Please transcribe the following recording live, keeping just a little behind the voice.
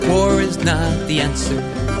is not the answer,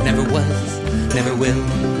 never was, never will.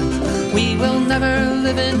 We will never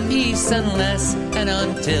live in peace unless and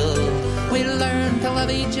until we learn to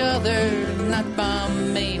love each other, not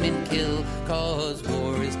bomb, maim, and kill. 'Cause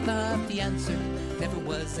war is not the answer, never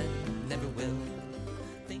was and never will.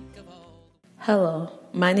 Think of all. Hello,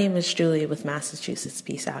 my name is Julia with Massachusetts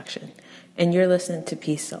Peace Action, and you're listening to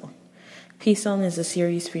Peace Zone. Peace Zone is a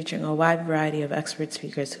series featuring a wide variety of expert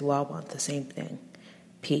speakers who all want the same thing: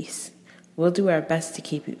 peace. We'll do our best to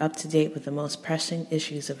keep you up to date with the most pressing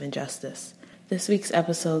issues of injustice. This week's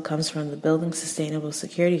episode comes from the Building Sustainable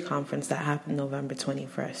Security Conference that happened November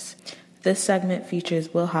 21st. This segment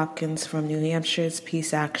features Will Hopkins from New Hampshire's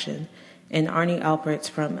Peace Action and Arnie Alperts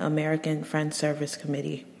from American Friends Service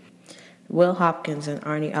Committee. Will Hopkins and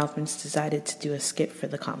Arnie Alperts decided to do a skit for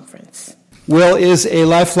the conference. Will is a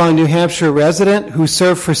lifelong New Hampshire resident who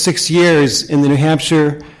served for 6 years in the New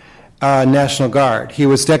Hampshire National Guard. He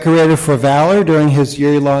was decorated for valor during his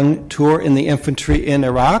year-long tour in the infantry in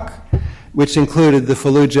Iraq, which included the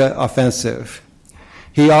Fallujah offensive.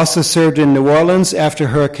 He also served in New Orleans after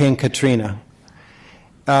Hurricane Katrina.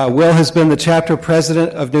 Will has been the chapter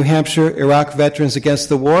president of New Hampshire Iraq Veterans Against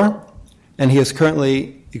the War, and he is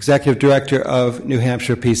currently executive director of New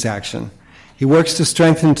Hampshire Peace Action. He works to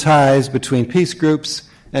strengthen ties between peace groups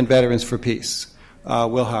and Veterans for Peace.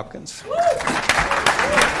 Will Hopkins.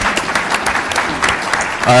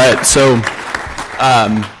 All right, so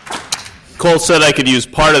Cole said I could use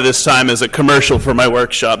part of this time as a commercial for my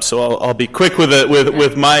workshop, so I'll be quick with it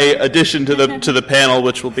with my addition to the panel,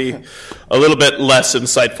 which will be a little bit less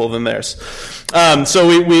insightful than theirs. So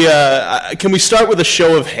we can we start with a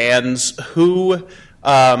show of hands? Who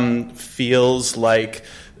feels like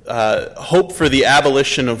hope for the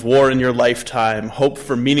abolition of war in your lifetime, hope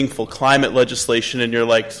for meaningful climate legislation in your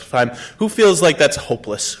lifetime? Who feels like that's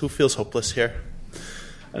hopeless? Who feels hopeless here?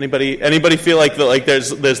 Anybody feel like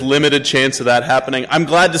there's limited chance of that happening? I'm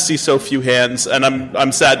glad to see so few hands, and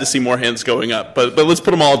I'm sad to see more hands going up. But let's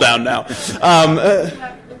put them all down now.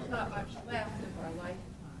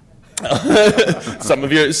 Some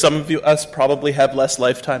of us probably have less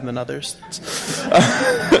lifetime than others.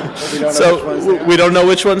 So we don't know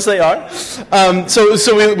which ones they are.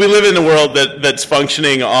 So we live in a world that's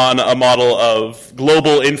functioning on a model of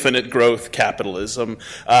global infinite growth capitalism.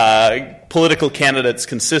 Political candidates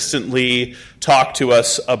consistently talk to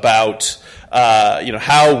us about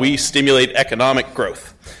how we stimulate economic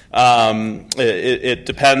growth. It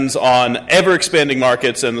depends on ever-expanding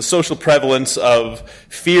markets and the social prevalence of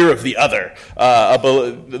fear of the other,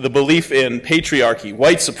 the belief in patriarchy,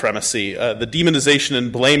 white supremacy, the demonization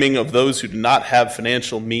and blaming of those who do not have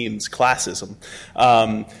financial means, classism,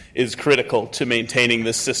 is critical to maintaining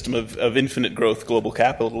this system of infinite growth global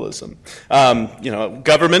capitalism.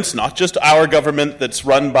 Governments, not just our government that's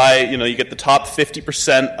run by, you get the top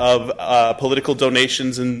 50% of political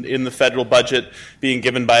donations in the federal budget being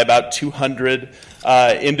given by about 200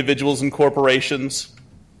 individuals and corporations.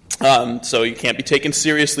 So you can't be taken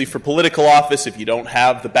seriously for political office if you don't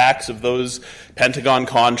have the backs of those Pentagon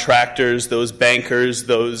contractors, those bankers,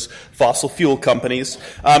 those fossil fuel companies.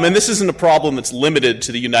 And this isn't a problem that's limited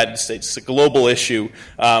to the United States. It's a global issue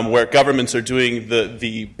where governments are doing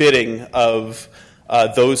the bidding of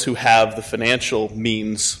those who have the financial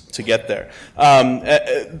means to get there.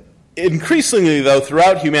 Increasingly, though,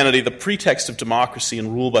 throughout humanity, the pretext of democracy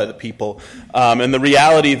and rule by the people, and the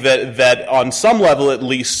reality that on some level, at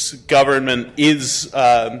least, government is,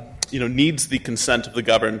 needs the consent of the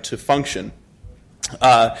governed to function,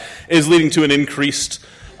 is leading to an increased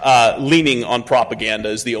leaning on propaganda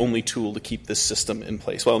as the only tool to keep this system in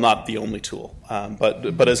place. Well, not the only tool,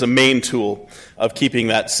 but as a main tool of keeping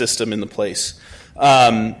that system in the place.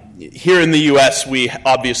 Here in the U.S., we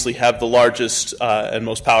obviously have the largest and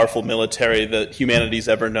most powerful military that humanity's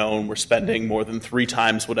ever known. We're spending more than 3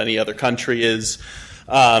 times what any other country is.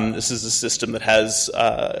 This is a system that has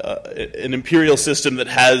an imperial system that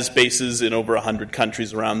has bases in over 100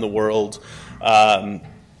 countries around the world. And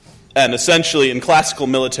essentially, in classical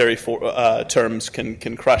military terms,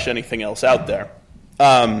 can crush anything else out there.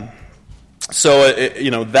 That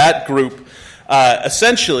group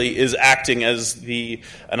essentially is acting as and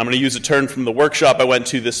I'm going to use a term from the workshop I went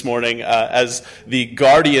to this morning, as the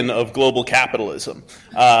guardian of global capitalism,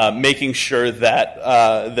 making sure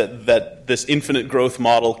that this infinite growth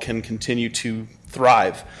model can continue to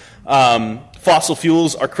thrive. Fossil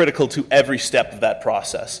fuels are critical to every step of that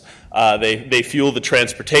process. They fuel the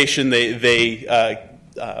transportation.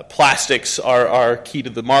 Plastics are key to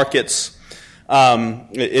the markets.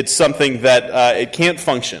 It's something that it can't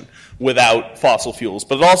function without fossil fuels,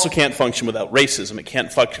 but it also can't function without racism. It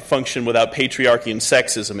can't function without patriarchy and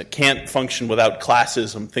sexism. It can't function without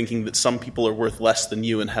classism, thinking that some people are worth less than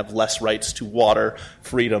you and have less rights to water,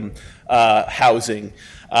 freedom, housing.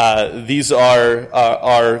 These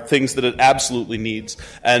are things that it absolutely needs.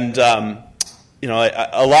 And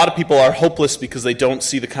a lot of people are hopeless because they don't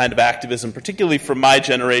see the kind of activism, particularly from my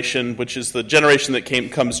generation, which is the generation that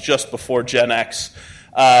comes just before Gen X,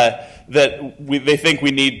 they think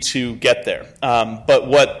we need to get there. But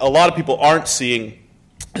what a lot of people aren't seeing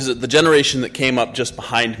is that the generation that came up just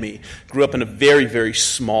behind me grew up in a very, very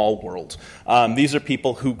small world. These are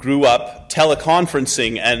people who grew up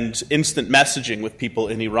teleconferencing and instant messaging with people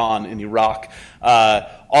in Iran, in Iraq,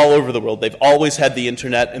 all over the world. They've always had the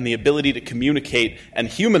internet and the ability to communicate and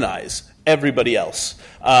humanize everybody else.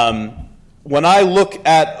 When I look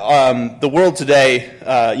at the world today,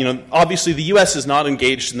 obviously the U.S. is not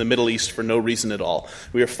engaged in the Middle East for no reason at all.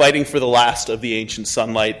 We are fighting for the last of the ancient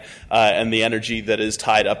sunlight and the energy that is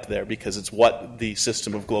tied up there because it's what the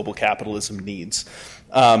system of global capitalism needs.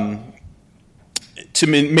 To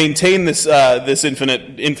maintain this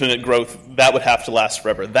infinite growth, that would have to last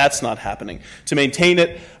forever. That's not happening. To maintain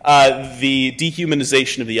it, the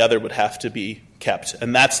dehumanization of the other would have to be kept,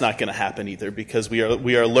 and that's not going to happen either because we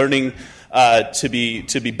are learning to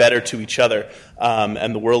be better to each other,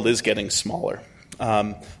 and the world is getting smaller.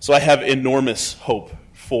 So I have enormous hope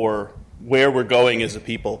for where we're going as a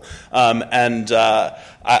people. I'm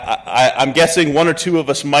guessing one or two of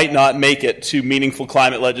us might not make it to meaningful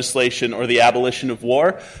climate legislation or the abolition of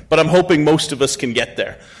war, but I'm hoping most of us can get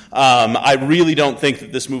there. I really don't think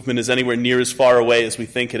that this movement is anywhere near as far away as we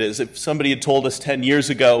think it is. If somebody had told us 10 years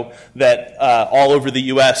ago that all over the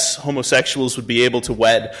U.S. homosexuals would be able to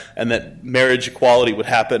wed and that marriage equality would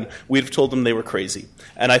happen, we'd have told them they were crazy.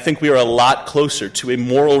 And I think we are a lot closer to a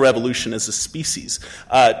moral revolution as a species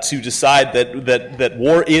to decide that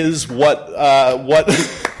war is what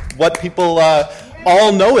people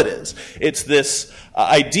all know it is. It's this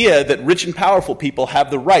idea that rich and powerful people have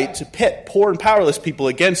the right to pit poor and powerless people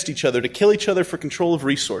against each other, to kill each other for control of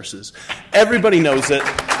resources. Everybody knows it.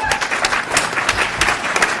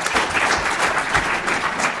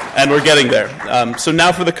 And we're getting there. So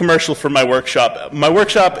now for the commercial for my workshop. My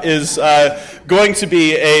workshop is going to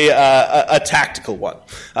be a tactical one.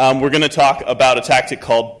 We're going to talk about a tactic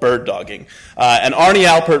called bird dogging. And Arnie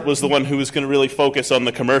Alpert was the one who was going to really focus on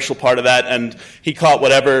the commercial part of that, and he caught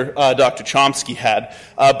whatever Dr. Chomsky had.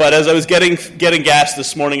 But as I was getting gas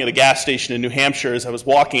this morning at a gas station in New Hampshire, as I was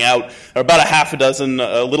walking out, there were about a half a dozen,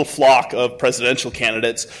 a little flock of presidential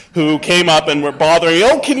candidates who came up and were bothering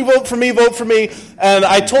me, can you vote for me, vote for me? And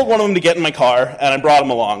I told one of them to get in my car, and I brought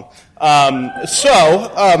him along.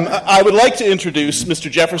 I would like to introduce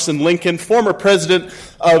Mr. Jefferson Lincoln, former president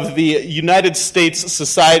of the United States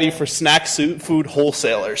Society for Snack Food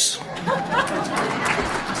Wholesalers.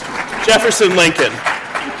 Jefferson Lincoln.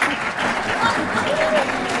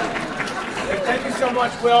 Thank you so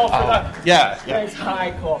much, Will, for the... Thanks.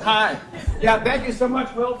 Hi, Cole. Hi. Yeah, thank you so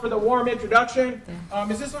much, Will, for the warm introduction.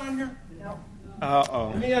 Is this on here? No.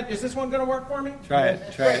 Uh-oh. Is this one going to work for me? Try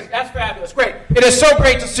it. That's fabulous. Great. It is so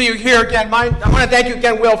great to see you here again. I want to thank you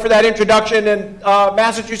again, Will, for that introduction, and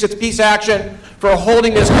Massachusetts Peace Action for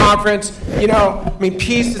holding this conference.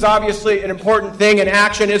 Peace is obviously an important thing, and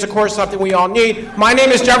action is, of course, something we all need. My name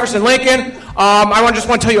is Jefferson Lincoln. I just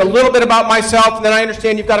want to tell you a little bit about myself, and then I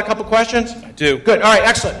understand you've got a couple questions? I do. Good. All right,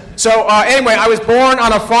 excellent. So anyway, I was born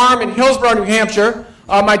on a farm in Hillsborough, New Hampshire.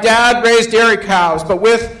 My dad raised dairy cows, but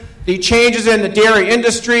with the changes in the dairy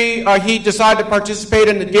industry, he decided to participate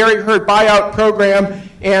in the dairy herd buyout program,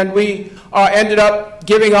 and we ended up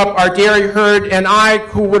giving up our dairy herd, and I,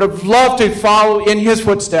 who would have loved to follow in his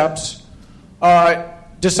footsteps,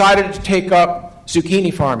 decided to take up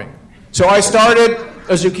zucchini farming. So I started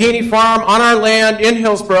a zucchini farm on our land in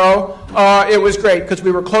Hillsborough. It was great because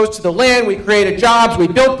we were close to the land, we created jobs, we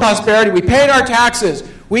built prosperity, we paid our taxes,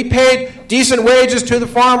 we paid decent wages to the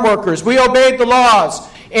farm workers, we obeyed the laws.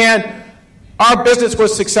 And our business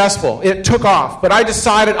was successful. It took off. But I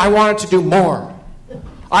decided I wanted to do more.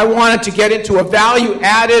 I wanted to get into a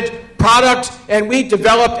value-added product, and we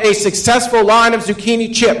developed a successful line of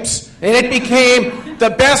zucchini chips. And it became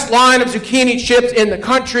the best line of zucchini chips in the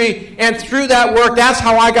country. And through that work, that's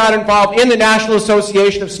how I got involved in the National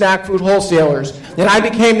Association of Snack Food Wholesalers. And I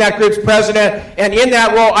became that group's president. And in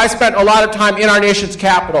that role, I spent a lot of time in our nation's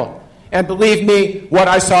capital. And believe me, what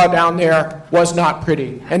I saw down there was not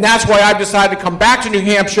pretty. And that's why I've decided to come back to New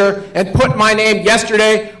Hampshire and put my name.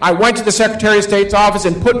 Yesterday, I went to the Secretary of State's office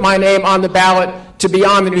and put my name on the ballot to be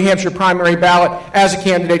on the New Hampshire primary ballot as a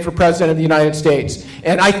candidate for President of the United States.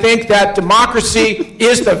 And I think that democracy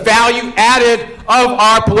is the value added of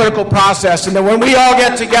our political process, and that when we all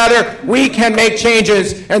get together, we can make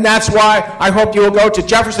changes. And that's why I hope you will go to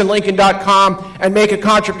jeffersonlincoln.com and make a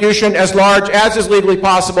contribution as large as is legally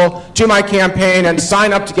possible to my campaign and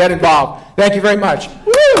sign up to get involved. Thank you very much.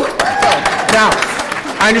 Woo! Now,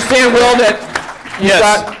 I understand, Will, that you've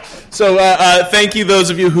got... So thank you, those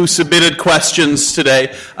of you who submitted questions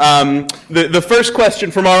today. The first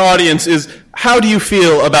question from our audience is, how do you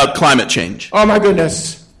feel about climate change? Oh, my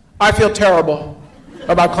goodness. I feel terrible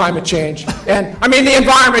about climate change. And, I mean, the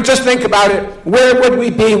environment, just think about it. Where would we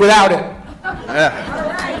be without it?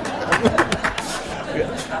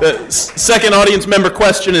 The second audience member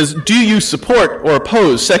question is, do you support or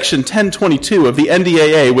oppose Section 1022 of the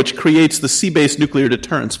NDAA, which creates the Sea-Based Nuclear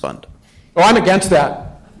Deterrence Fund? Oh, I'm against that.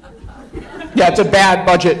 Yeah, it's a bad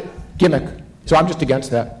budget gimmick. So I'm just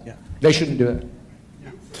against that. Yeah. They shouldn't do it.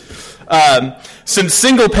 Since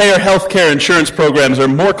single-payer health care insurance programs are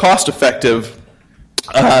more cost-effective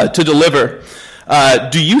to deliver,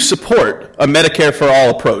 do you support a Medicare for all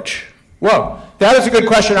approach? Whoa, that is a good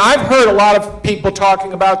question. I've heard a lot of people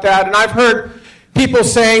talking about that, and I've heard people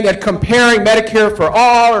saying that comparing Medicare for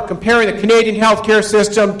all or comparing the Canadian healthcare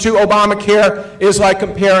system to Obamacare is like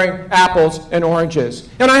comparing apples and oranges.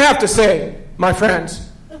 And I have to say, my friends,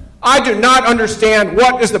 I do not understand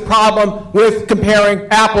what is the problem with comparing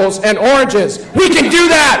apples and oranges. We can do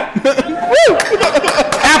that!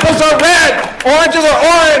 Apples are red, oranges are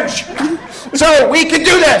orange. So we can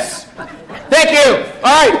do this. Thank you.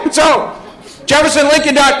 All right, so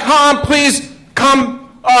JeffersonLincoln.com, please come.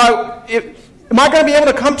 Am I going to be able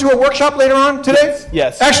to come to a workshop later on today?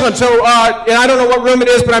 Yes. Excellent. So, and I don't know what room it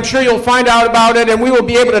is, but I'm sure you'll find out about it, and you'll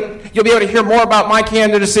be able to hear more about my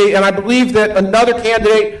candidacy. And I believe that another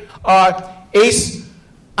candidate, Ace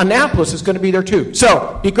Annapolis, is going to be there too.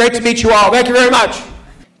 So, be great to meet you all. Thank you very much.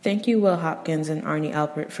 Thank you, Will Hopkins and Arnie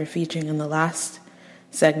Alpert, for featuring in the last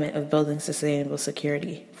segment of Building Sustainable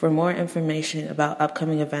Security. For more information about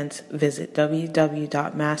upcoming events, visit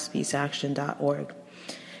www.masspeaceaction.org.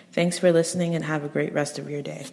 Thanks for listening and have a great rest of your day.